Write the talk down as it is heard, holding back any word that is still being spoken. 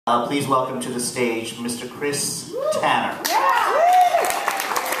Please welcome to the stage Mr. Chris Tanner. Thank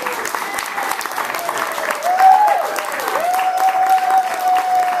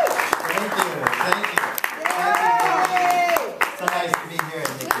you. So nice to be here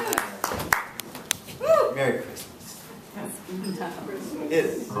at Nickyland. Merry Christmas. It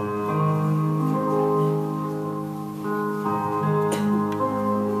is.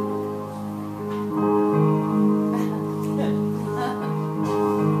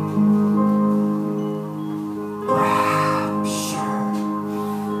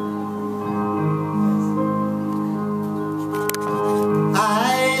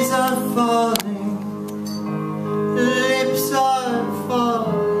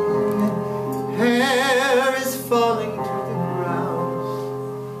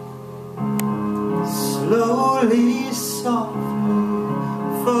 Slowly, softly,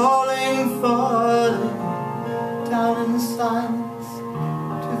 falling down in silence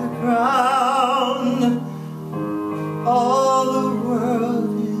to the ground. All the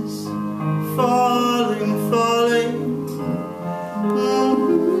world is falling.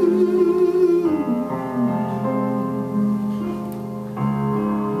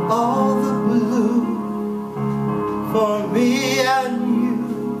 All the blue for me and you.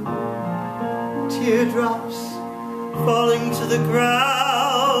 Teardrops falling to the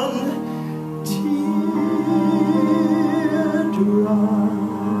ground. Teardrops.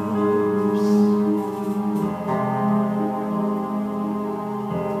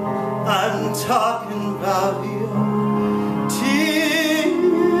 I'm talking about you. Teardrops.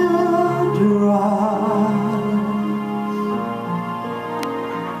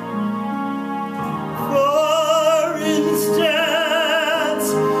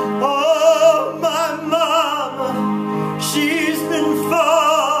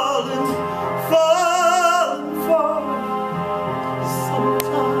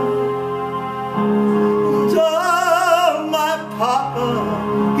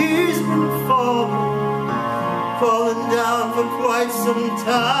 Fallen down for quite some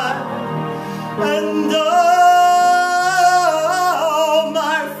time, and all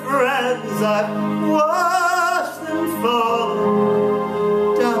my friends, I've watched them fall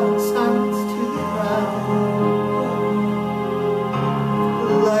down in silence to the ground,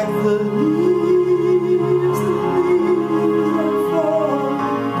 like the leaves are falling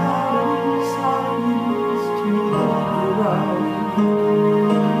down in silence to the ground.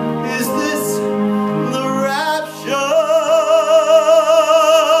 Is this the rapture?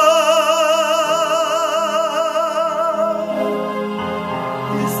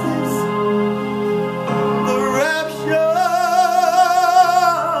 Is this the rapture?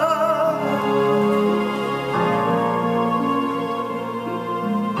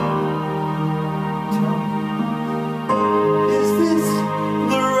 Is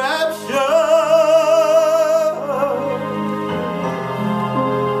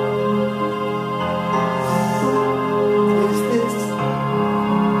this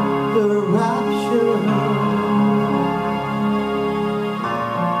the rapture?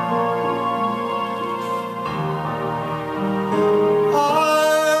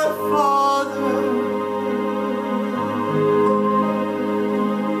 Our Father,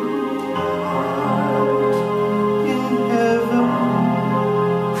 in heaven,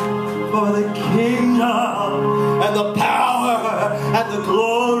 for the kingdom and the power and the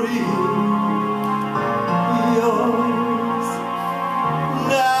glory yours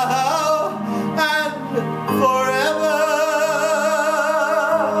now and forever.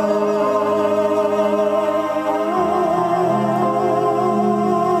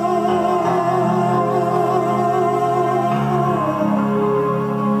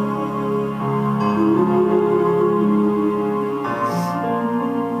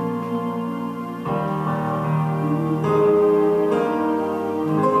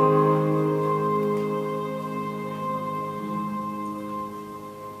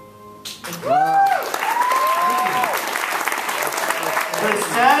 Chris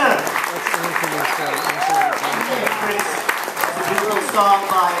Tanner. Chris, it's a beautiful song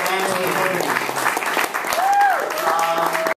by Antony